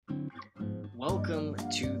Welcome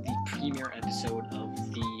to the premiere episode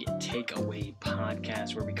of the Takeaway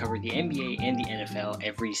Podcast, where we cover the NBA and the NFL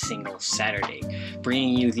every single Saturday,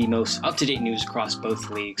 bringing you the most up-to-date news across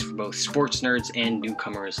both leagues for both sports nerds and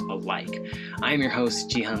newcomers alike. I am your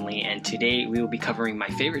host, Jihan Lee, and today we will be covering my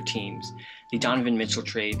favorite teams, the Donovan Mitchell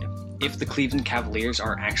trade, if the Cleveland Cavaliers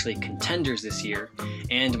are actually contenders this year,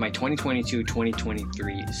 and my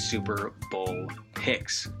 2022-2023 Super Bowl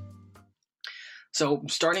picks. So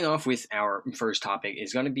starting off with our first topic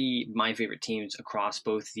is going to be my favorite teams across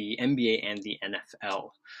both the NBA and the NFL.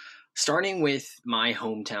 Starting with my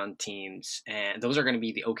hometown teams, and those are going to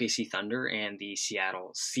be the OKC Thunder and the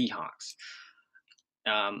Seattle Seahawks.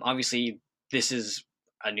 Obviously, this is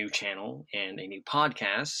a new channel and a new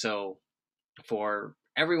podcast, so for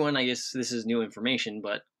everyone, I guess this is new information,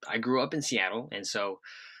 but I grew up in Seattle, and so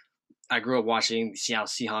I grew up watching the Seattle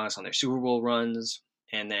Seahawks on their Super Bowl runs,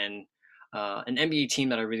 and then an NBA team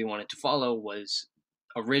that I really wanted to follow was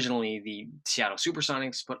originally the Seattle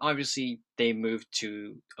Supersonics, but obviously they moved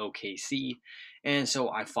to OKC, and so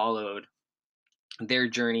I followed their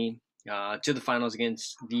journey to the finals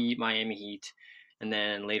against the Miami Heat, and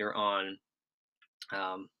then later on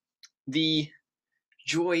the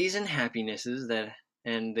joys and happinesses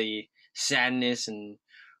and the sadness and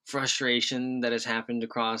frustration that has happened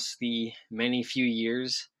across the many few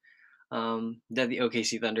years that the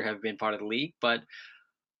OKC Thunder have been part of the league. But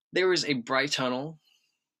there is a bright tunnel,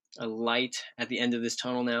 a light at the end of this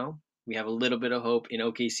tunnel now. We have a little bit of hope in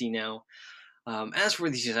OKC now. As for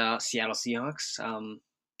the Seattle Seahawks,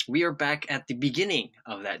 we are back at the beginning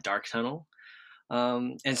of that dark tunnel.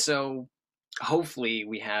 And so hopefully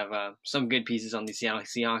we have some good pieces on the Seattle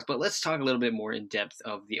Seahawks. But let's talk a little bit more in depth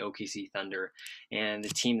of the OKC Thunder and the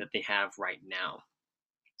team that they have right now.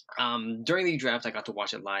 During the draft, I got to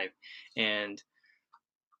watch it live, and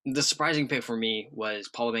the surprising pick for me was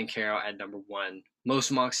Paulo Banchero at number 1.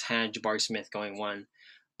 Most mocks had Jabari Smith going 1,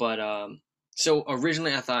 but so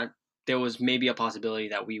originally I thought there was maybe a possibility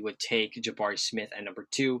that we would take Jabari Smith at number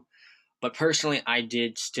 2, but personally I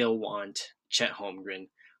did still want Chet Holmgren.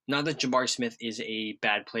 Not that Jabari Smith is a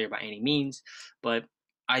bad player by any means, but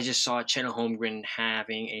I just saw Chet Holmgren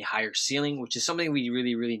having a higher ceiling, which is something we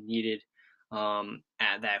really, really needed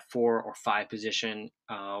at that 4 or 5 position,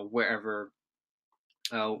 wherever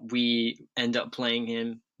we end up playing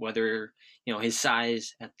him, whether his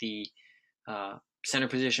size at the center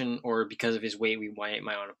position or because of his weight, we might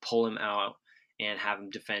want to pull him out and have him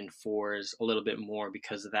defend 4s a little bit more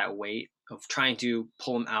because of that weight of trying to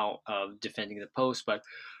pull him out of defending the post. But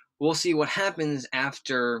we'll see what happens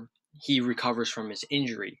after he recovers from his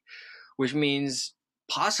injury, which means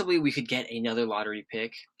possibly we could get another lottery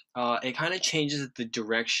pick. It kind of changes the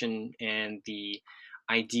direction and the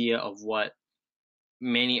idea of what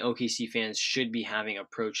many OKC fans should be having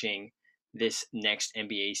approaching this next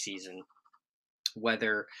NBA season.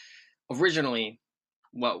 Whether originally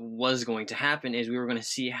what was going to happen is we were going to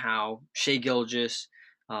see how Shai Gilgeous,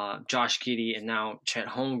 Josh Giddey, and now Chet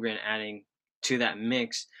Holmgren adding to that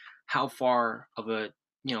mix, how far of a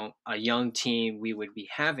young team we would be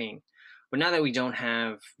having. But now that we don't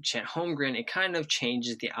have Chet Holmgren, it kind of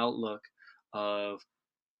changes the outlook of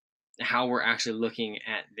how we're actually looking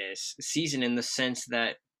at this season, in the sense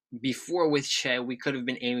that before with Chet, we could have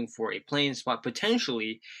been aiming for a playing spot,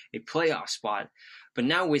 potentially a playoff spot. But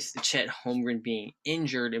now with Chet Holmgren being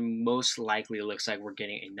injured, it most likely looks like we're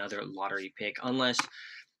getting another lottery pick, unless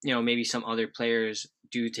maybe some other players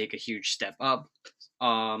do take a huge step up.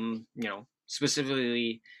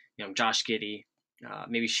 Specifically, Josh Giddey.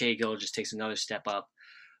 Maybe Shai Gilgeous takes another step up,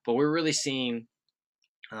 but we're really seeing,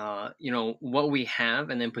 what we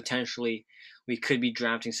have, and then potentially we could be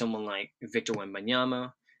drafting someone like Victor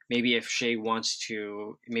Wembanyama. Maybe if Shai wants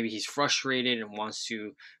to, maybe he's frustrated and wants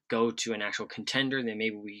to go to an actual contender, then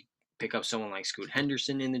maybe we pick up someone like Scoot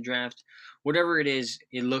Henderson in the draft. Whatever it is,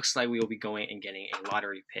 it looks like we will be going and getting a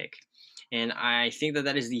lottery pick. And I think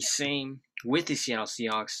that is the same with the Seattle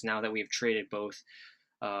Seahawks now that we have traded both.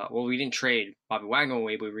 We didn't trade Bobby Wagner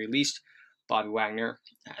away, but we released Bobby Wagner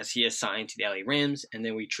as he is signed to the LA Rams, and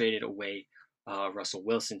then we traded away Russell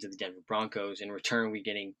Wilson to the Denver Broncos. In return, we're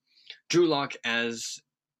getting Drew Lock as,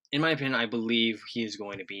 in my opinion, I believe he is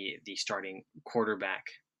going to be the starting quarterback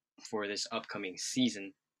for this upcoming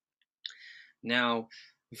season. Now,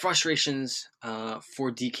 frustrations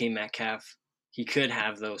for DK Metcalf, he could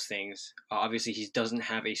have those things. Obviously, he doesn't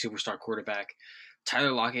have a superstar quarterback.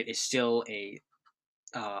 Tyler Lockett is still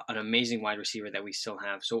an amazing wide receiver that we still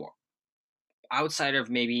have. So outside of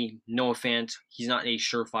maybe Noah Fant, he's not a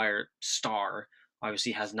surefire star.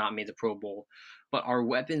 Obviously has not made the Pro Bowl. But our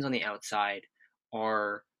weapons on the outside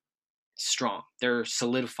are strong. They're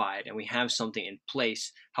solidified, and we have something in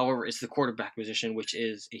place. However, it's the quarterback position, which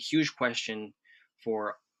is a huge question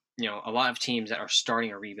for a lot of teams that are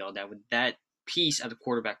starting a rebuild. That piece at the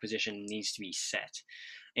quarterback position needs to be set,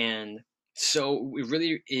 and so it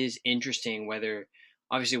really is interesting whether.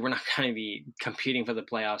 Obviously, we're not going to be competing for the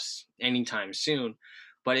playoffs anytime soon,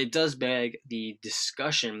 but it does beg the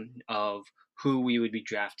discussion of who we would be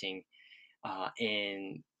drafting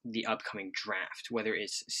in the upcoming draft, whether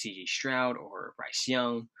it's C.J. Stroud or Bryce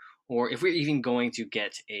Young, or if we're even going to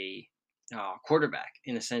get a quarterback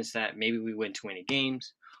in the sense that maybe we win 20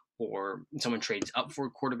 games, or someone trades up for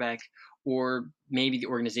a quarterback, or maybe the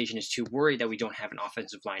organization is too worried that we don't have an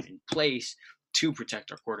offensive line in place to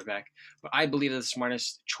protect our quarterback. But I believe that the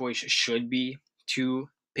smartest choice should be to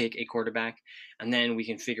pick a quarterback, and then we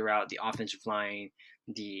can figure out the offensive line,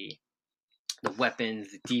 the weapons,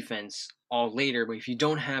 the defense all later. But if you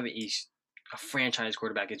don't have a franchise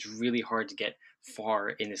quarterback, it's really hard to get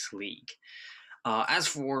far in this league. As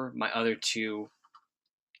for my other two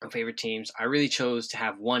favorite teams, I really chose to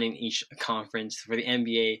have one in each conference. For the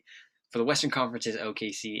NBA, for the Western Conference is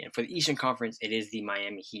OKC, and for the Eastern Conference, it is the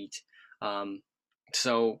Miami Heat.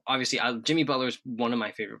 So obviously, Jimmy Butler is one of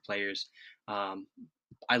my favorite players.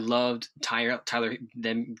 I loved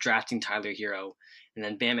them drafting Tyler Hero, and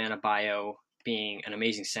then Bam Adebayo being an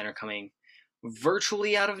amazing center coming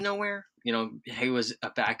virtually out of nowhere. He was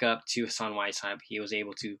a backup to Hassan Whiteside. He was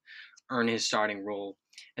able to earn his starting role.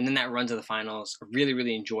 And then that run to the finals, I really,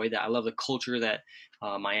 really enjoyed that. I love the culture that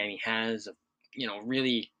Miami has of,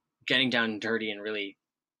 really getting down and dirty and really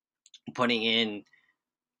putting in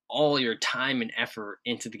all your time and effort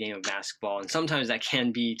into the game of basketball. And sometimes that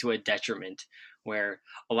can be to a detriment where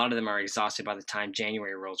a lot of them are exhausted by the time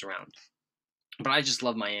January rolls around. But I just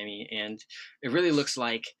love Miami, and it really looks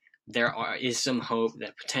like there is some hope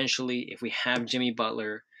that potentially, if we have Jimmy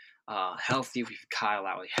Butler healthy, if we have Kyle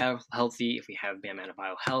Lowry healthy, if we have Bam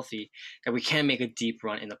Adebayo healthy, that we can make a deep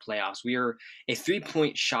run in the playoffs. We are a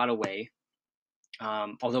 3-point shot away,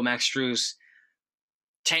 although Max Strus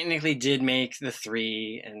technically did make the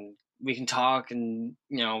three, and we can talk and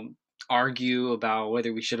argue about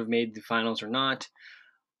whether we should have made the finals or not.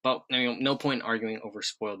 But no point arguing over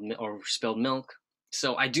spilled milk.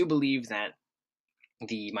 So I do believe that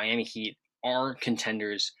the Miami Heat are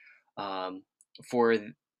contenders for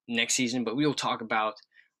next season. But we will talk about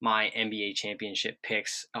my NBA championship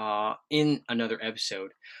picks in another episode.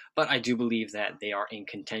 But I do believe that they are in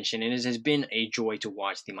contention, and it has been a joy to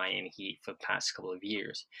watch the Miami Heat for the past couple of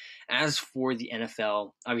years. As for the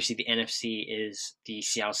NFL, obviously the NFC is the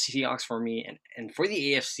Seattle Seahawks for me, and for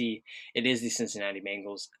the AFC, it is the Cincinnati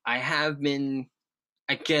Bengals. I have been,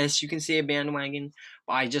 I guess you can say, a bandwagon,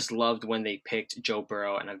 but I just loved when they picked Joe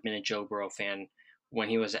Burrow, and I've been a Joe Burrow fan when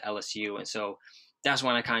he was at LSU, and so that's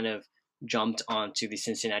when I kind of jumped onto the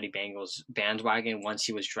Cincinnati Bengals bandwagon once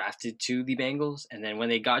he was drafted to the Bengals. And then when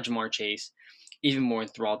they got Jamar Chase, even more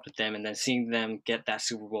enthralled with them. And then seeing them get that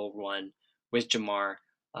Super Bowl run with Jamar,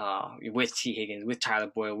 with T. Higgins, with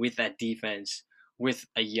Tyler Boyle, with that defense, with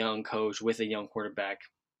a young coach, with a young quarterback,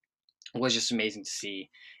 was just amazing to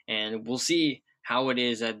see. And we'll see how it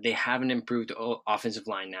is that they have an improved offensive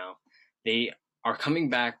line now. They are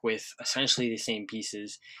coming back with essentially the same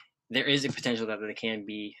pieces. There is a potential that they can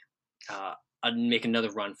be make another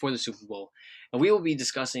run for the Super Bowl. And we will be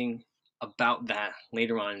discussing about that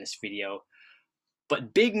later on in this video.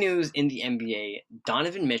 But big news in the NBA,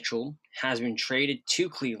 Donovan Mitchell has been traded to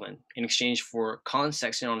Cleveland in exchange for Colin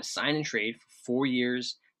Sexton on a sign and trade for 4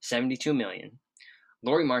 years, $72 million.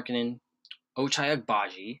 Lauri Markkanen, Ochai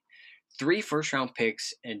Agbaji, 3 first-round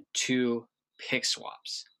picks, and 2 pick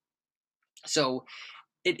swaps. So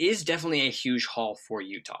it is definitely a huge haul for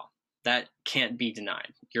Utah. That can't be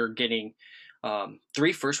denied. You're getting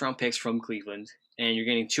 3 first-round picks from Cleveland, and you're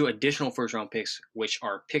getting 2 additional first-round picks, which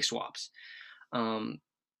are pick swaps.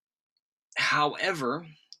 However,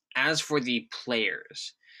 as for the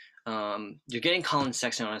players, you're getting Colin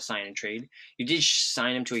Sexton on a sign and trade. You did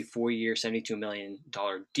sign him to a 4-year, $72 million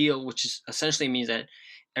deal, which is essentially means that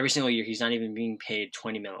every single year he's not even being paid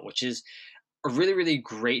 $20 million, which is a really, really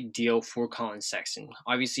great deal for Colin Sexton.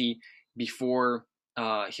 Obviously, before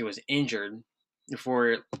he was injured,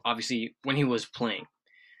 before obviously when he was playing,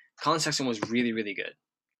 Colin Sexton was really, really good.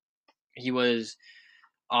 He was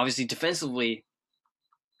obviously defensively,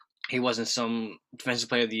 he wasn't some defensive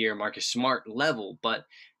player of the year Marcus Smart level, but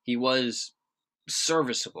he was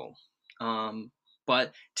serviceable.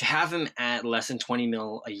 But to have him at less than $20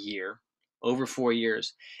 million a year over 4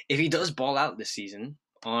 years, if he does ball out this season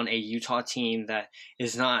on a Utah team that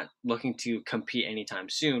is not looking to compete anytime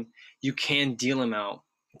soon, you can deal him out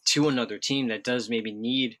to another team that does maybe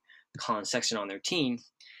need Colin Sexton on their team,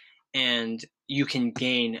 and you can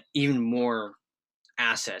gain even more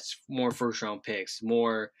assets, more first round picks,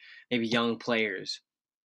 more maybe young players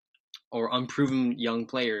or unproven young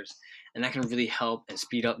players, and that can really help and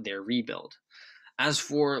speed up their rebuild. As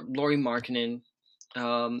for Lauri Markkanen,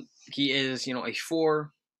 he is, a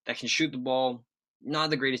 4 that can shoot the ball. Not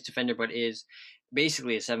the greatest defender, but is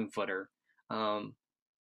basically a 7-footer.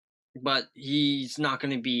 But he's not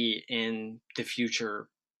going to be in the future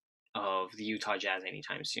of the Utah Jazz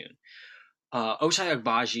anytime soon. Ochai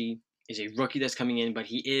Agbaji is a rookie that's coming in, but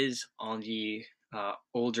he is on the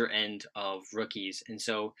older end of rookies. And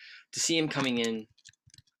so to see him coming in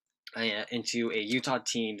into a Utah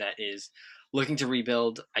team that is looking to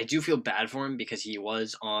rebuild, I do feel bad for him because he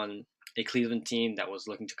was on a Cleveland team that was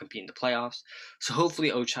looking to compete in the playoffs. So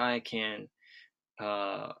hopefully Ochai can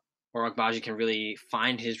or Agbaji can really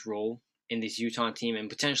find his role in this Utah team and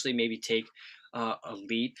potentially maybe take a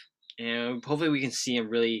leap. And hopefully we can see him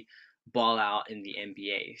really ball out in the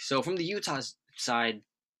NBA. So from the Utah side,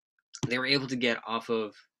 they were able to get off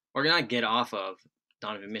of, or not get off of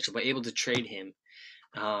Donovan Mitchell, but able to trade him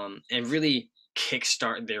and really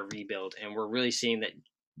kickstart their rebuild. And we're really seeing that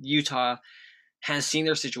Utah has seen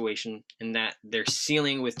their situation and that their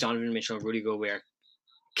ceiling with Donovan Mitchell and Rudy Gobert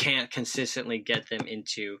can't consistently get them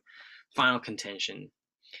into final contention.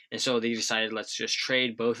 And so they decided, let's just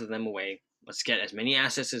trade both of them away. Let's get as many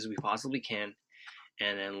assets as we possibly can,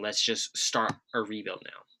 and then let's just start a rebuild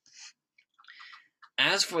now.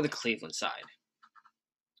 As for the Cleveland side,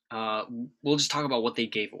 we'll just talk about what they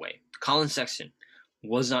gave away. Colin Sexton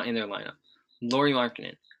was not in their lineup. Lauri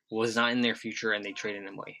Markkanen was not in their future, and they traded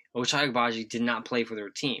him away. Ochai Agbaji did not play for their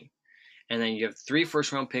team. And then you have 3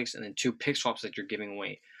 first-round picks and then 2 pick swaps that you're giving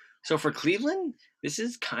away. So for Cleveland, this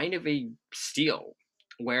is kind of a steal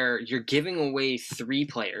where you're giving away 3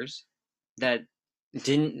 players that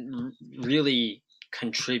didn't really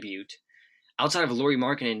contribute. Outside of Lauri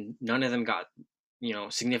Markkanen, none of them got,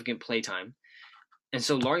 significant play time. And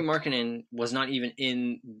so Lauri Markkanen was not even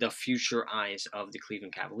in the future eyes of the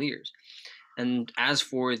Cleveland Cavaliers. And as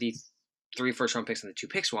for the 3 first-round picks and the 2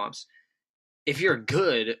 pick swaps, if you're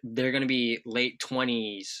good, they're going to be late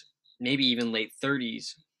 20s, maybe even late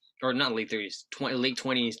 30s, or not late 30s, late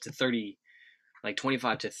 20s to 30, like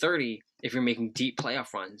 25 to 30, if you're making deep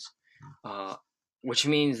playoff runs, which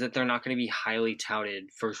means that they're not going to be highly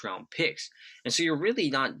touted first-round picks. And so you're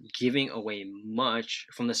really not giving away much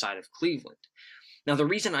from the side of Cleveland. Now, the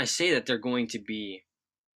reason I say that they're going to be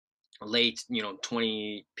late,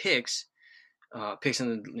 20 picks in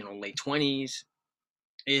the, late 20s,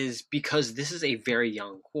 is because this is a very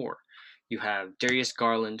young core. You have Darius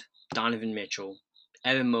Garland, Donovan Mitchell,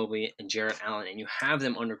 Evan Mobley, and Jarrett Allen, and you have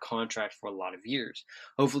them under contract for a lot of years.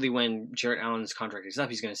 Hopefully when Jarrett Allen's contract is up,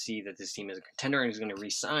 he's going to see that this team is a contender and he's going to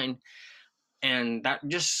re-sign, and that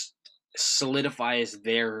just solidifies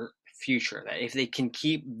their future, that if they can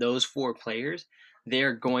keep those 4 players,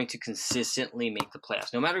 they're going to consistently make the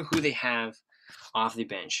playoffs, no matter who they have off the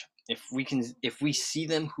bench. If we see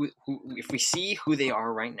who they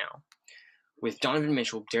are right now, with Donovan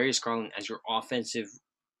Mitchell, Darius Garland as your offensive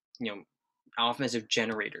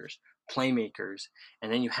generators, playmakers,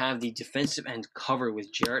 and then you have the defensive end covered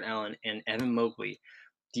with Jarrett Allen and Evan Mobley.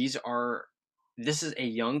 This is a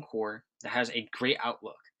young core that has a great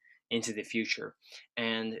outlook into the future.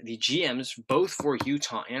 And the GMs, both for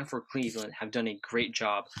Utah and for Cleveland, have done a great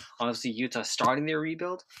job. Obviously, Utah starting their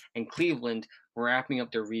rebuild, and Cleveland wrapping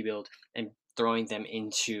up their rebuild and throwing them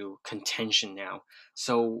into contention now.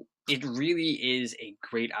 So it really is a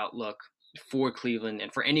great outlook for Cleveland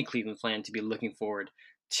and for any Cleveland fan to be looking forward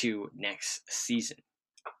to next season.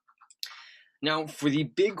 Now, for the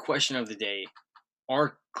big question of the day,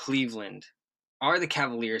 are the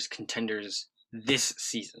Cavaliers contenders this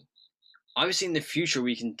season? Obviously, in the future,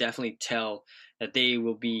 we can definitely tell that they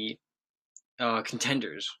will be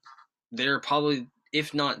contenders. They're probably,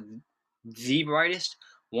 if not the brightest,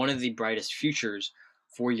 one of the brightest futures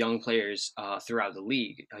for young players throughout the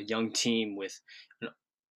league. A young team with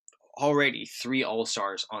already 3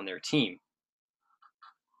 All-Stars on their team.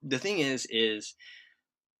 The thing is,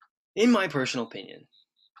 in my personal opinion,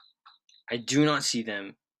 I do not see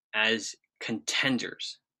them as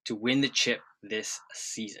contenders to win the chip this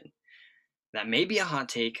season. That may be a hot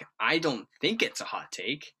take. I don't think it's a hot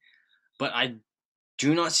take, but I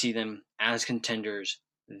do not see them as contenders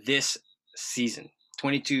this season.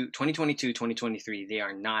 2022-2023, they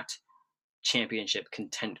are not championship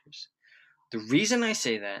contenders. The reason I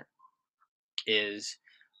say that is,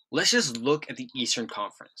 let's just look at the Eastern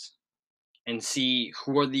Conference and see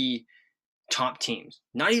who are the top teams.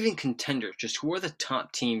 Not even contenders, just who are the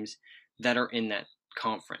top teams that are in that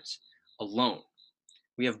conference alone,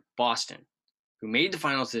 we have Boston, who made the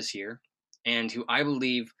finals this year and who I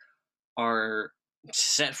believe are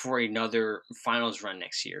set for another finals run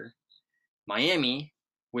next year. Miami,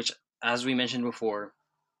 which, as we mentioned before,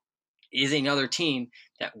 is another team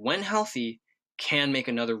that, when healthy, can make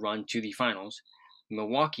another run to the finals.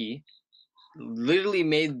 Milwaukee literally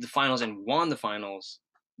made the finals and won the finals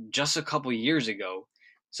just a couple years ago,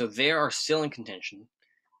 so they are still in contention.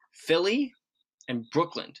 Philly and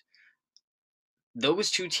Brooklyn,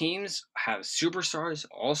 those two teams have superstars,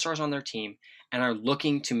 all-stars on their team, and are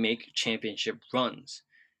looking to make championship runs.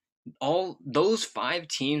 All those 5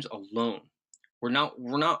 teams alone, are not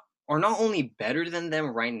only better than them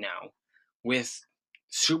right now with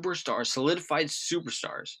superstars, solidified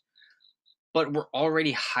superstars, but we're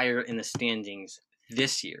already higher in the standings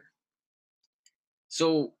this year.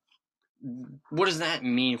 So what does that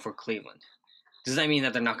mean for Cleveland? Does that mean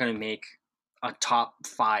that they're not going to make a top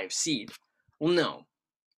 5 seed? Well, no.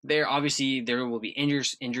 There will be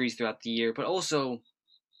injuries throughout the year, but also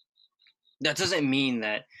that doesn't mean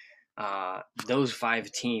that those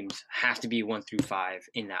 5 teams have to be 1 through 5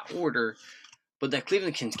 in that order. But that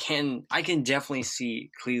Cleveland I can definitely see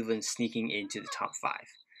Cleveland sneaking into the top 5,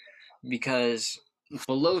 because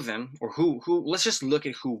below them, or who let's just look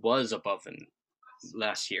at who was above them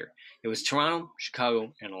last year. It was Toronto,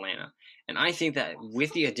 Chicago, and Atlanta. And I think that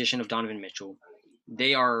with the addition of Donovan Mitchell,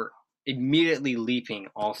 they are immediately leaping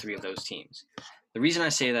all 3 of those teams. The reason I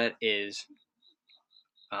say that is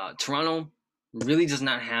Toronto really does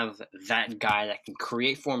not have that guy that can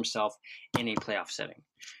create for himself in a playoff setting.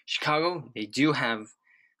 Chicago, they do have,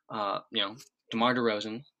 DeMar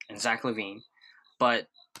DeRozan and Zach LaVine, but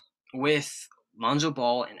with Lonzo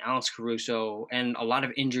Ball and Alex Caruso and a lot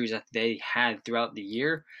of injuries that they had throughout the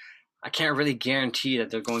year, I can't really guarantee that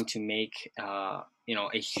they're going to make a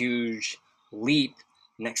huge leap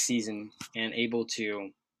next season and able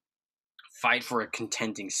to fight for a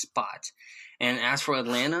contending spot. And as for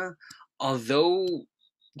Atlanta, although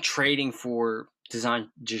trading for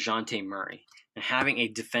DeJounte Murray and having a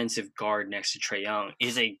defensive guard next to Trae Young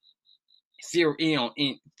is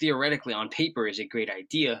theoretically on paper is a great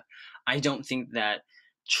idea, I don't think that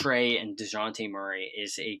Trae and DeJounte Murray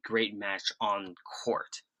is a great match on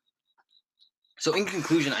court. So in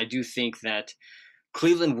conclusion, I do think that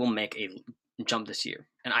Cleveland will make a jump this year.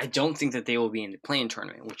 And I don't think that they will be in the play-in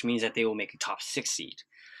tournament, which means that they will make a top 6 seed.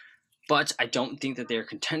 But I don't think that they're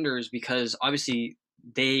contenders because obviously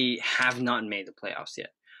they have not made the playoffs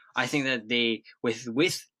yet. I think that they, with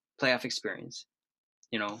playoff experience,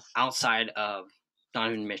 outside of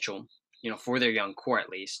Donovan Mitchell, for their young core at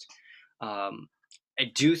least, I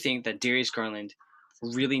do think that Darius Garland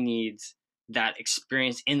really needs that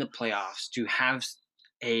experience in the playoffs to have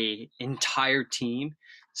a entire team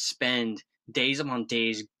spend days upon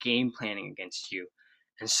days game planning against you.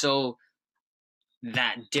 And so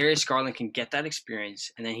that Darius Garland can get that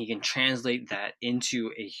experience, and then he can translate that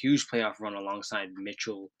into a huge playoff run alongside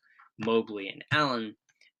Mitchell, Mobley, and Allen,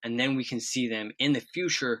 and then we can see them in the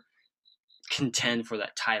future contend for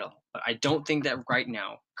that title. But I don't think that right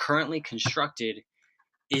now, currently constructed,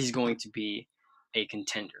 is going to be a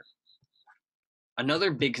contender.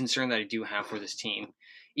 Another big concern that I do have for this team,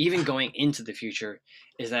 even going into the future,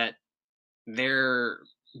 is that their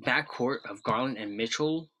backcourt of Garland and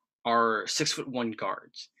Mitchell are 6'1"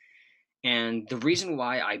 guards. And the reason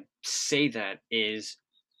why I say that is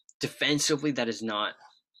defensively that is not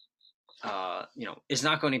is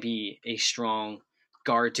not going to be a strong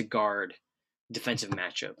guard to guard defensive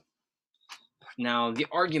matchup. Now, the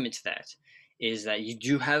argument to that is that you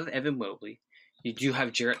do have Evan Mobley, you do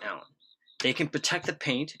have Jarrett Allen. They can protect the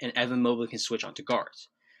paint, and Evan Mobley can switch onto guards.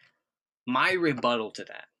 My rebuttal to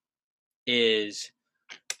that is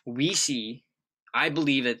I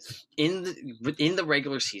believe that in the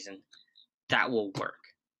regular season, that will work.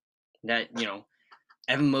 That,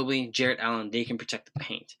 Evan Mobley, Jarrett Allen, they can protect the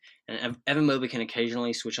paint. And Evan Mobley can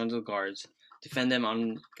occasionally switch onto the guards, defend them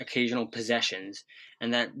on occasional possessions,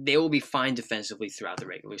 and that they will be fine defensively throughout the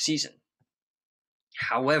regular season.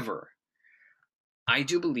 However, I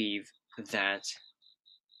do believe that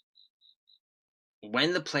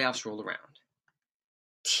when the playoffs roll around,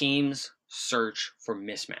 teams search for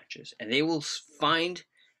mismatches, and they will find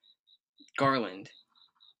Garland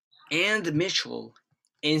and Mitchell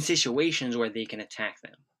in situations where they can attack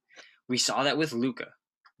them. We saw that with Luka.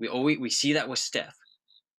 We see that with Steph.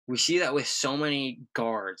 We see that with so many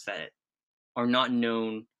guards that are not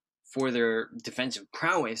known for their defensive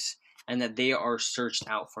prowess, and that they are searched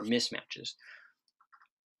out for mismatches.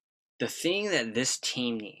 The thing that this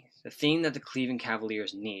team needs, the thing that the Cleveland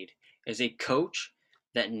Cavaliers need, is a coach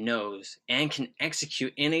that knows and can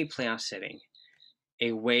execute in a playoff setting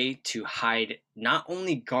a way to hide not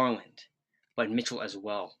only Garland, but Mitchell as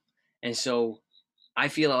well. And so I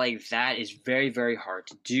feel like that is very, very hard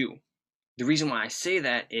to do. The reason why I say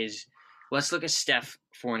that is let's look at Steph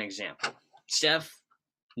for an example. Steph,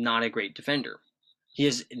 not a great defender. He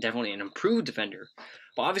is definitely an improved defender.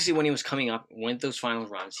 But obviously, when he was coming up, went those final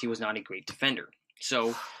runs, he was not a great defender.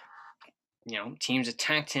 So, teams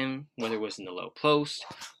attacked him, whether it was in the low post,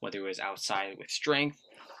 whether it was outside with strength.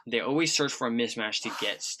 They always search for a mismatch to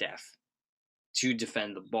get Steph to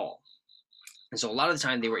defend the ball. And so a lot of the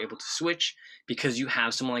time they were able to switch because you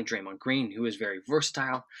have someone like Draymond Green who is very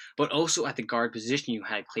versatile, but also at the guard position you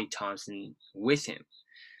had Klay Thompson with him.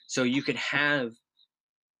 So you could have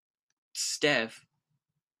Steph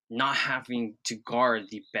not having to guard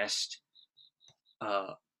the best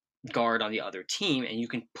guard on the other team, and you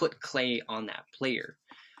can put Klay on that player.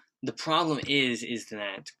 The problem is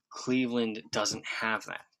that Cleveland doesn't have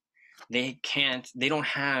that. They don't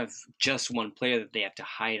have just one player that they have to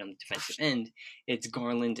hide on the defensive end. It's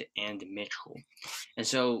Garland and Mitchell. And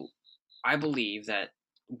so I believe that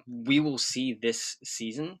we will see this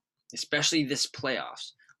season, especially this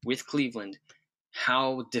playoffs with Cleveland,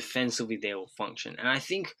 how defensively they will function. And I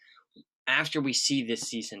think after we see this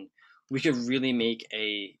season, we could really make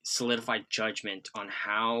a solidified judgment on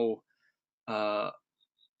how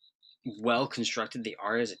well constructed they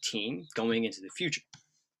are as a team going into the future.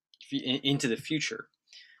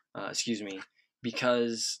 Excuse me,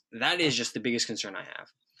 because that is just the biggest concern I have.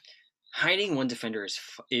 Hiding one defender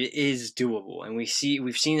is doable, and we've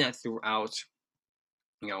seen that throughout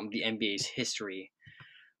the NBA's history.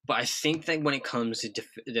 But I think that when it comes to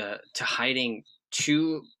hiding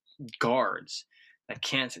two guards that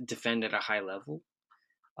can't defend at a high level,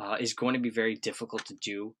 is going to be very difficult to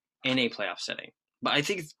do in a playoff setting. But I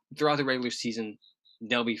think throughout the regular season,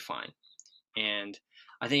 they'll be fine. And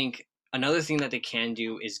I think another thing that they can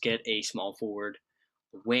do is get a small forward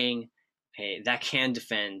wing that can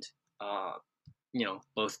defend,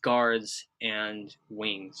 both guards and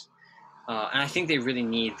wings. And I think they really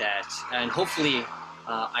need that. And hopefully,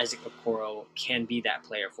 Isaac Okoro can be that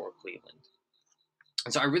player for Cleveland.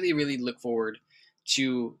 And so I really, really look forward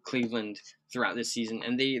to Cleveland throughout this season.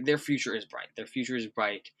 And their future is bright. Their future is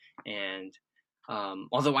bright. And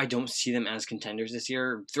although I don't see them as contenders this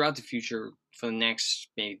year, throughout the future, for the next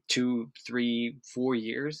maybe 2, 3, 4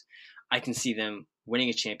 years, I can see them winning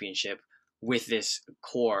a championship with this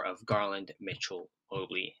core of Garland, Mitchell,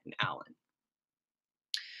 Mobley, and Allen.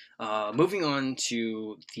 Moving on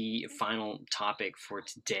to the final topic for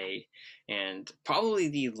today, and probably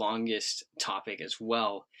the longest topic as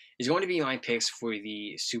well, is going to be my picks for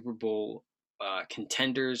the Super Bowl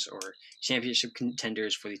contenders or championship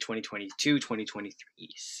contenders for the 2022-2023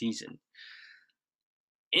 season.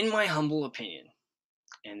 In my humble opinion,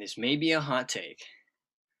 and this may be a hot take,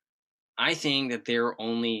 I think that there are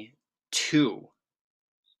only 2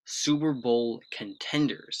 Super Bowl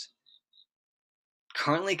contenders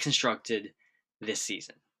currently constructed this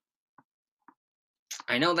season.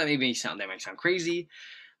 I know that might sound crazy,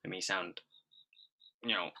 that may sound,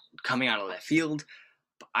 coming out of left field,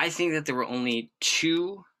 but I think that there were only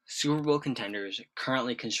 2 Super Bowl contenders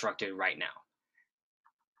currently constructed right now.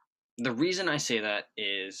 The reason I say that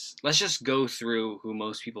is, let's just go through who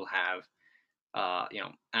most people have,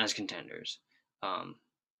 as contenders. And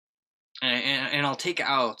I'll take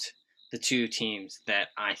out the 2 teams that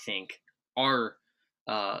I think are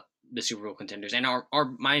the Super Bowl contenders and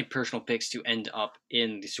are my personal picks to end up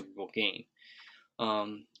in the Super Bowl game.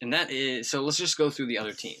 And that is, so let's just go through the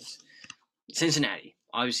other teams. Cincinnati,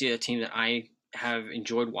 obviously a team that I have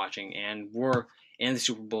enjoyed watching and were in the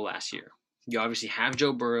Super Bowl last year. You obviously have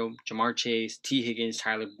Joe Burrow, Jamar Chase, T. Higgins,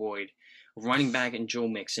 Tyler Boyd, running back and Joe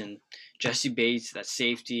Mixon, Jesse Bates, that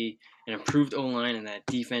safety, an improved O-line and that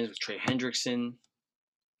defense with Trey Hendrickson,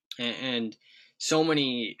 and so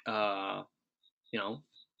many,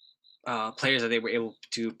 players that they were able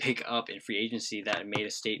to pick up in free agency that made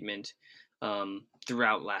a statement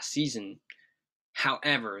throughout last season.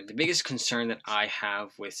 However, the biggest concern that I have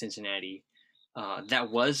with Cincinnati that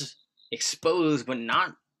was exposed but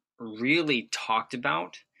not really talked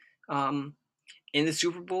about in the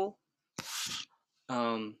Super Bowl,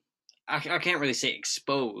 I can't really say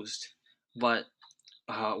exposed, but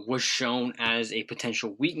was shown as a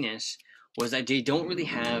potential weakness, was that they don't really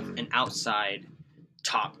have an outside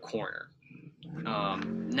top corner.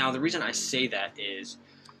 Now, the reason I say that is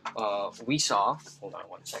we saw, hold on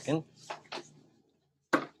one second,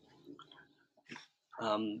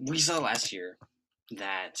 we saw last year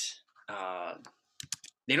that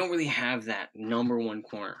they don't really have that number one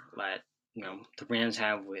corner that the Rams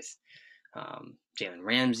have with Jalen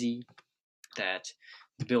Ramsey, that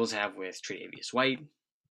the Bills have with Tre'Davious White.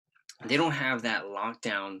 They don't have that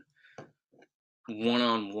lockdown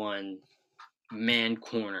one-on-one man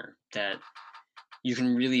corner that you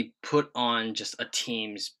can really put on just a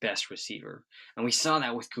team's best receiver. And we saw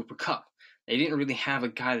that with Cooper Kupp. They didn't really have a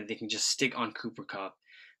guy that they can just stick on Cooper Kupp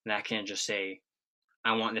that can just say,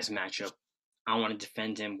 I want this matchup. I want to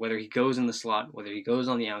defend him, whether he goes in the slot, whether he goes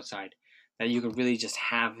on the outside, that you can really just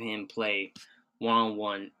have him play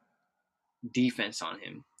one-on-one defense on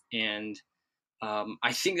him. And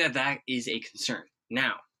I think that is a concern.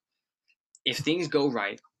 Now, if things go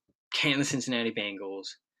right, can the Cincinnati Bengals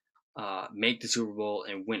make the Super Bowl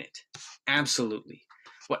and win it? Absolutely.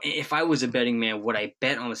 Well, if I was a betting man, would I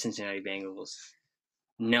bet on the Cincinnati Bengals?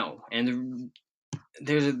 No. And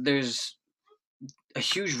there's a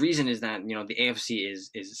huge reason is that the AFC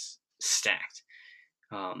is stacked.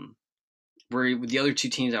 Where the other two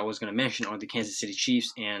teams I was going to mention are the Kansas City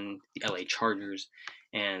Chiefs and the LA Chargers,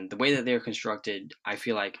 and the way that they're constructed, I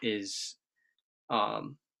feel like is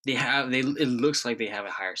it looks like they have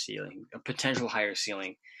a potential higher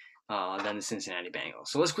ceiling than the Cincinnati Bengals.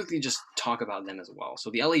 So let's quickly just talk about them as well. So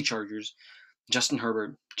the LA Chargers, Justin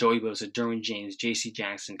Herbert, Joey Bosa, Derwin James, J.C.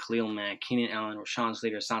 Jackson, Khalil Mack, Keenan Allen, Rashawn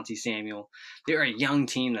Slater, Asante Samuel. They're a young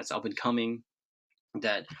team that's up and coming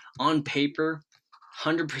that on paper,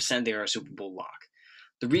 100% they are a Super Bowl lock.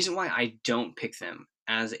 The reason why I don't pick them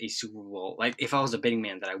as a Super Bowl, like if I was a betting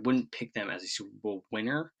man that I wouldn't pick them as a Super Bowl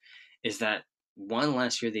winner, is that one,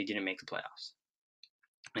 last year they didn't make the playoffs.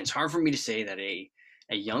 And it's hard for me to say that a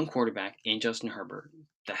young quarterback in Justin Herbert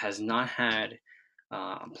that has not had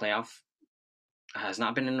has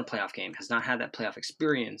not been in a playoff game, has not had that playoff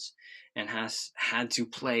experience, and has had to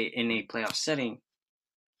play in a playoff setting,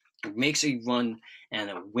 makes a run and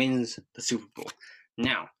wins the Super Bowl.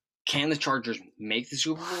 Now, can the Chargers make the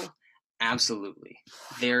Super Bowl? Absolutely.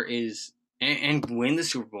 There is, and win the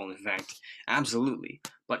Super Bowl, in fact, absolutely.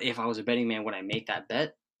 But if I was a betting man, would I make that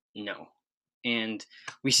bet? No. And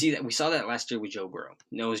we saw that last year with Joe Burrow.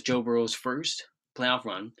 It was Joe Burrow's first playoff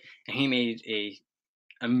run, and he made a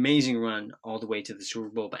amazing run all the way to the Super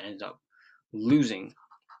Bowl, but ended up losing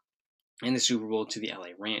in the Super Bowl to the LA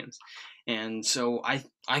Rams. And so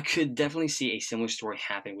I could definitely see a similar story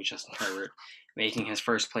happen with Justin Herbert making his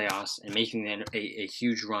first playoffs and making a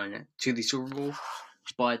huge run to the Super Bowl.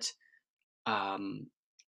 But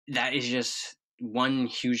that is just one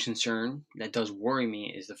huge concern that does worry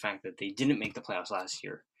me, is the fact that they didn't make the playoffs last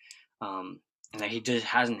year, and that he just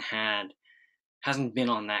hasn't been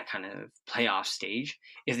on that kind of playoff stage.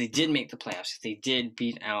 If they did make the playoffs, if they did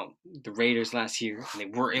beat out the Raiders last year, and they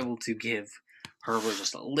were able to give Herbert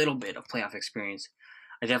just a little bit of playoff experience,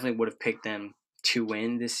 I definitely would have picked them to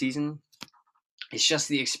win this season. It's just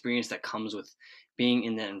the experience that comes with being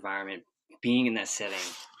in that environment, being in that setting,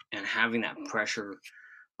 and having that pressure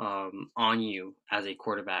on you as a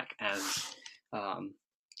quarterback, as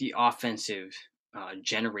the offensive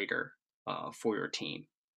generator for your team.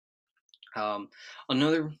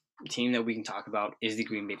 Another team that we can talk about is the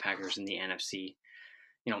Green Bay Packers in the NFC.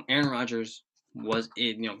 Aaron Rodgers was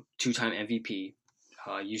a two-time MVP.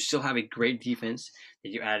 You still have a great defense that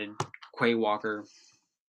you added Quay Walker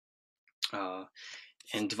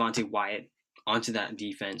and Devontae Wyatt onto that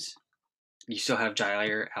defense. You still have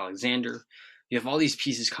Jair Alexander. You have all these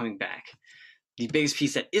pieces coming back. The biggest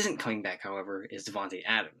piece that isn't coming back, however, is Devontae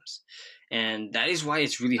Adams. And that is why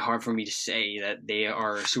it's really hard for me to say that they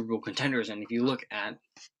are Super Bowl contenders. And if you look at,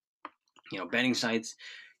 betting sites,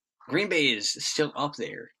 Green Bay is still up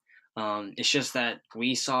there. It's just that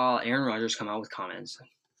we saw Aaron Rodgers come out with comments,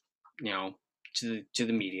 to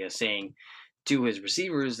the media saying to his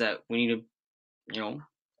receivers that we need to,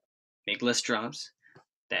 make less drops,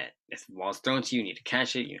 that if the ball's thrown to you, you need to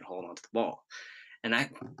catch it, you need to hold on to the ball. And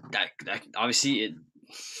that obviously, it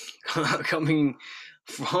coming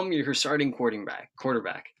from your starting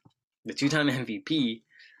quarterback, the two-time MVP,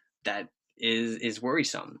 that is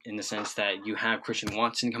worrisome in the sense that you have Christian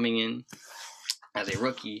Watson coming in as a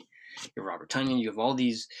rookie, you have Robert Tonyan, you have all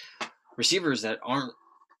these receivers that aren't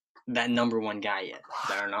that number one guy yet,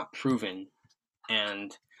 that are not proven,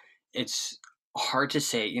 and it's hard to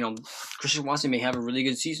say. Christian Watson may have a really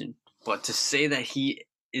good season, but to say that he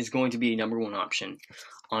is going to be a number one option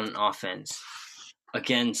on an offense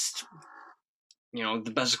against,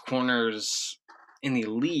 the best corners in the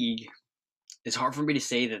league, it's hard for me to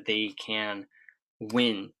say that they can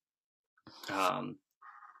win the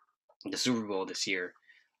Super Bowl this year,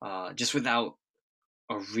 just without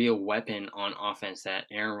a real weapon on offense that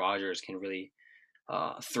Aaron Rodgers can really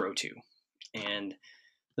throw to. And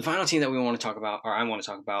The final team that we want to talk about, or I want to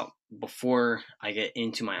talk about before I get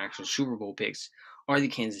into my actual Super Bowl picks, are the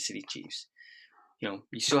Kansas City Chiefs. You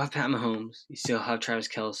still have Pat Mahomes, you still have Travis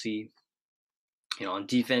Kelce. On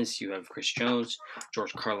defense, you have Chris Jones,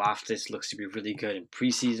 George Karlaftis looks to be really good in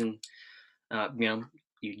preseason.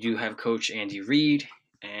 You do have Coach Andy Reid,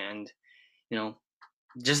 and you know,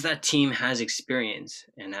 just that team has experience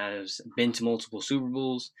and has been to multiple Super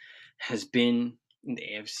Bowls, has been in the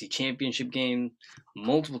AFC Championship game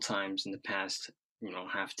multiple times in the past,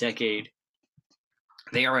 half decade.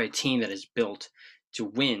 They are a team that is built to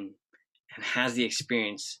win and has the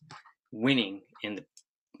experience winning in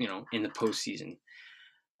the postseason.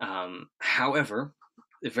 However,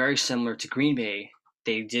 very similar to Green Bay,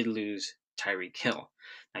 they did lose Tyreek Hill.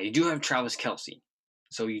 Now you do have Travis Kelce,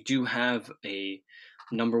 so you do have a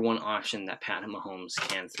number one option that Pat Mahomes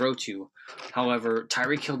can throw to. However,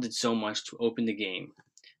 Tyreek Hill did so much to open the game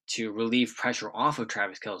to relieve pressure off of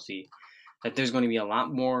Travis Kelce that there's going to be a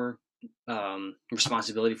lot more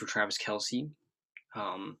responsibility for Travis Kelce,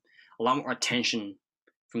 a lot more attention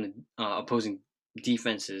from the opposing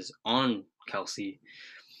defenses on Kelce.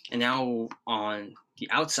 And now on the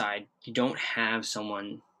outside, you don't have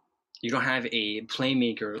a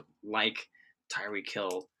playmaker like Tyreek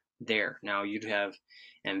Hill there. Now you'd have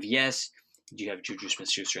MVS, you have Juju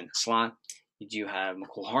Smith-Schuster in the slot, you do have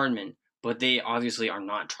McCole Hardman, but they obviously are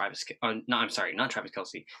not Travis. Not Travis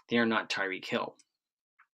Kelce. They are not Tyreek Hill,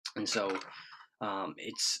 and so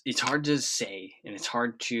it's hard to say, and it's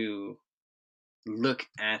hard to look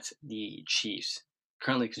at the Chiefs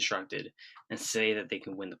currently constructed and say that they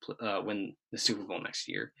can win the Super Bowl next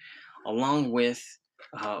year, along with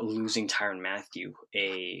losing Tyrann Mathieu,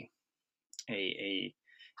 a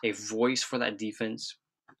voice for that defense.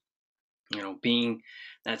 Being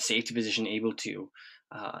that safety position, able to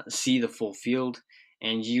see the full field,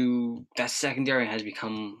 and that secondary has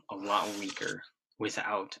become a lot weaker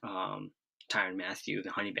without Tyrann Mathieu,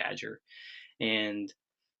 the Honey Badger, and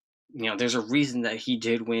there's a reason that he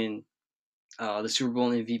did win the Super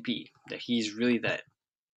Bowl MVP. That he's really that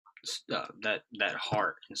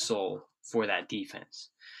heart and soul for that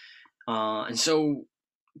defense. And so,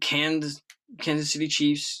 can the Kansas City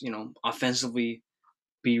Chiefs, offensively,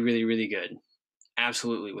 be really, really good?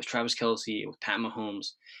 Absolutely. With Travis Kelce, with Pat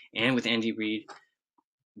Mahomes, and with Andy Reid,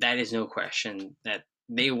 that is no question that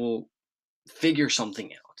they will figure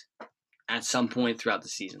something out at some point throughout the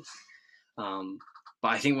season. But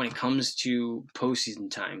I think when it comes to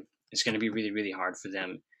postseason time, it's going to be really, really hard for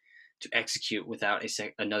them to execute without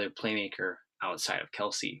another playmaker outside of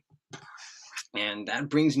Kelce. And that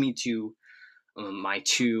brings me to my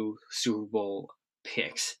two Super Bowl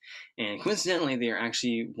picks. And coincidentally, they are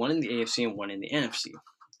actually one in the AFC and one in the NFC.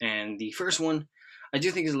 And the first one, I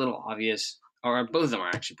do think is a little obvious, or both of them are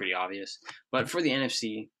actually pretty obvious. But for the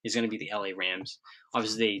NFC, is going to be the LA Rams.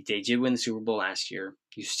 Obviously, they did win the Super Bowl last year.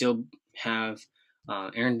 You still have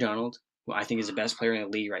Aaron Donald, who I think is the best player in the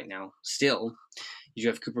league right now. Still, you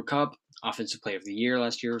have Cooper Kupp, Offensive Player of the Year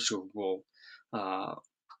last year, Super Bowl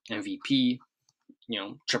MVP,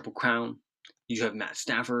 Triple Crown. You have Matt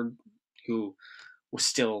Stafford, who was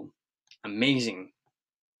still amazing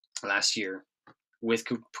last year with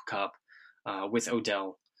Cooper Kupp, with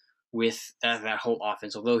Odell, with that whole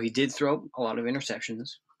offense. Although he did throw a lot of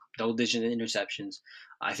interceptions, double-digit interceptions,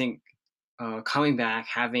 I think coming back,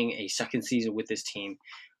 having a second season with this team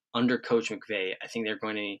under Coach McVay, I think they're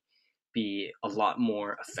going to be a lot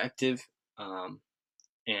more effective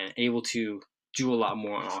and able to do a lot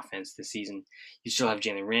more on offense this season. You still have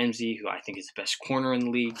Jalen Ramsey, who I think is the best corner in the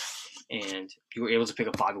league, and you were able to pick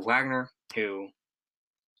up Bobby Wagner, who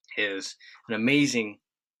is an amazing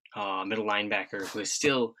middle linebacker who is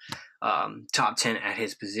still top 10 at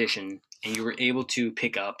his position, and you were able to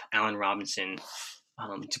pick up Allen Robinson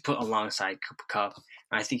to put alongside Cooper Kupp.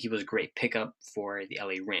 I think he was a great pickup for the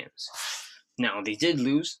LA Rams. Now, they did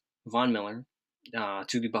lose Von Miller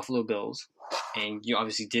to the Buffalo Bills, and you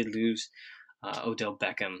obviously did lose Odell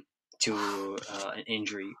Beckham to an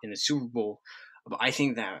injury in the Super Bowl. But I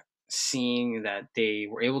think that seeing that they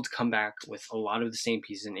were able to come back with a lot of the same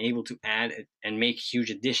pieces and able to add and make huge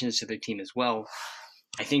additions to their team as well,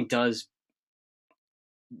 I think does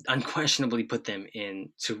unquestionably put them in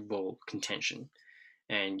Super Bowl contention.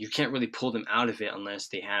 And you can't really pull them out of it unless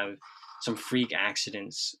they have some freak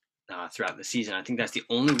accidents throughout the season. I think that's the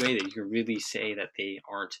only way that you can really say that they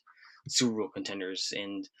aren't Super Bowl contenders.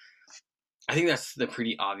 And I think that's the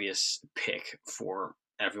pretty obvious pick for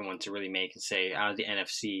everyone to really make and say out of the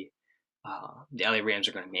NFC, the LA Rams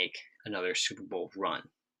are going to make another Super Bowl run.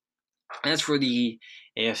 As for the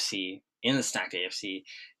AFC, in the stacked AFC,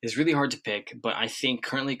 it's really hard to pick, but I think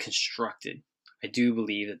currently constructed I do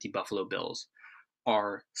believe that the Buffalo Bills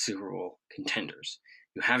are Super Bowl contenders.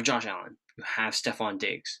 You have Josh Allen, you have Stephon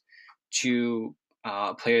Diggs, two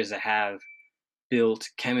players that have built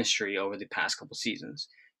chemistry over the past couple seasons.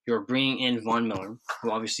 You're bringing in Von Miller,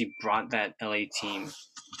 who obviously brought that LA team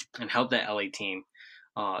and helped that LA team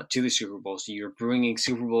to the Super Bowl. So you're bringing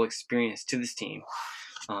Super Bowl experience to this team.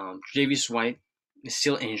 Javius White is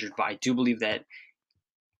still injured, but I do believe that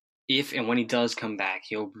if and when he does come back,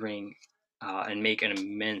 he'll bring and make an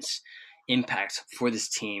immense impact for this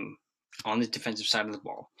team on the defensive side of the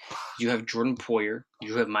ball. You have Jordan Poyer,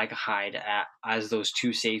 you have Micah Hyde as those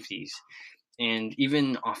two safeties. And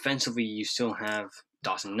even offensively, you still have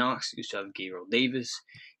Dawson Knox, you still have Gabriel Davis,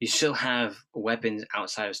 you still have weapons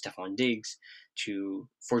outside of Stephon Diggs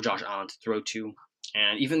for Josh Allen to throw to.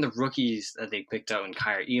 And even the rookies that they picked up in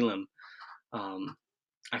Kyer Elam,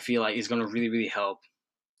 I feel like is going to really, really help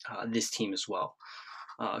this team as well.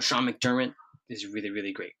 Sean McDermott is a really,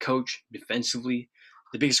 really great coach defensively.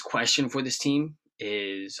 The biggest question for this team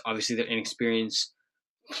is obviously their inexperience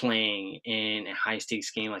playing in a high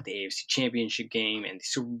stakes game like the AFC Championship game and the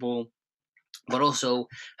Super Bowl, but also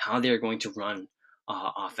how they're going to run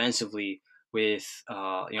offensively with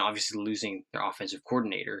obviously losing their offensive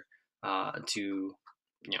coordinator to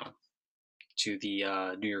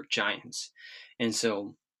the New York Giants, and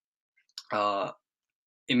so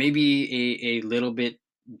it may be a little bit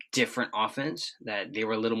different offense, that they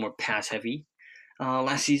were a little more pass heavy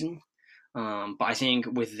last season, but I think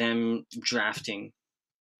with them drafting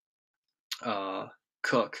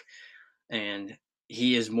Cook, and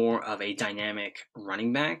he is more of a dynamic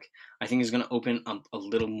running back, I think is going to open up a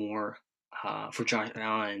little more for Josh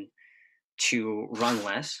Allen to run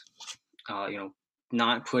less,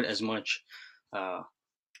 not put as much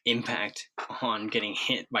impact on getting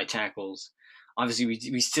hit by tackles. Obviously,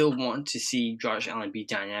 we still want to see Josh Allen be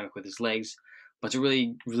dynamic with his legs, but to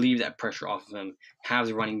really relieve that pressure off of him, have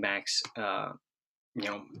the running backs,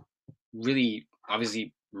 really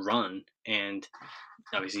obviously run and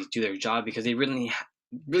obviously do their job, because they really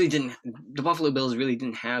didn't. The Buffalo Bills really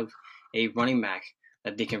didn't have a running back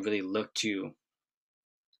that they can really look to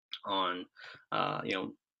on,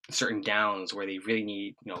 certain downs where they really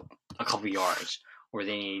need, a couple yards, or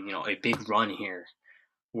they need, a big run here,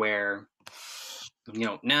 where,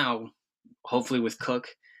 now hopefully with Cook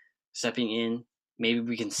stepping in, maybe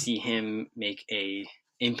we can see him make a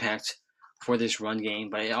impact for this run game,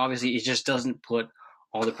 but obviously it just doesn't put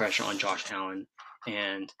all the pressure on Josh Allen,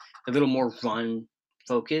 and a little more run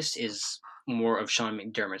focused is more of Sean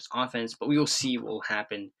McDermott's offense, but we will see what will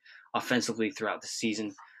happen offensively throughout the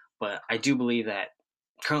season. But I do believe that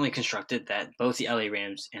currently constructed that both the LA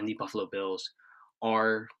Rams and the Buffalo Bills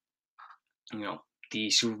are, the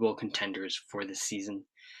Super Bowl contenders for this season.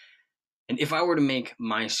 And if I were to make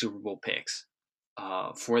my Super Bowl picks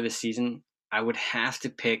for this season, I would have to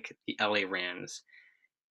pick the LA Rams.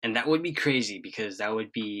 And that would be crazy, because that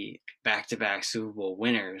would be back-to-back Super Bowl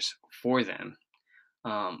winners for them.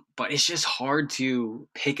 But it's just hard to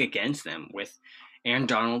pick against them, with Aaron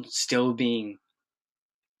Donald still being,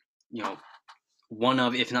 one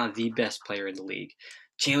of, if not the best player in the league.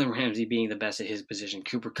 Jalen Ramsey being the best at his position.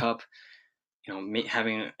 Cooper Kupp,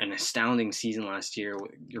 having an astounding season last year.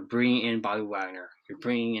 You're bringing in Bobby Wagner. You're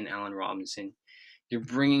bringing in Allen Robinson. You're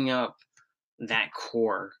bringing up that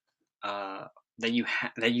core that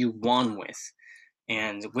you won with,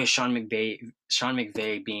 and with Sean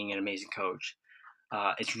McVay being an amazing coach,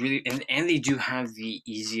 it's really, and they do have the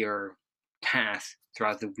easier path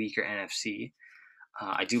throughout the weaker NFC.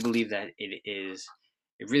 I do believe that it is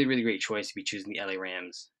a really, really great choice to be choosing the LA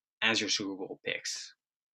Rams as your Super Bowl picks.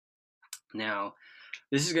 Now,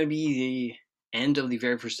 this is going to be the end of the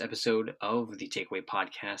very first episode of the Takeaway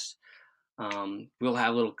Podcast. We'll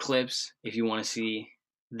have little clips if you want to see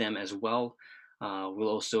them as well. We'll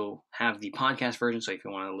also have the podcast version, so if you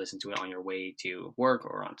want to listen to it on your way to work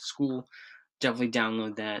or on to school, definitely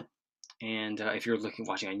download that. And if you're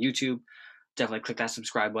watching on YouTube, definitely click that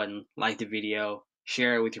subscribe button, like the video,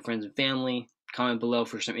 share it with your friends and family, comment below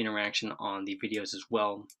for some interaction on the videos as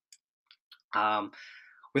well.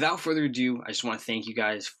 Without further ado, I just want to thank you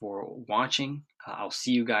guys for watching. I'll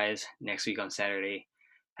see you guys next week on Saturday.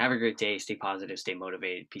 Have a great day. Stay positive. Stay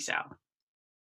motivated. Peace out.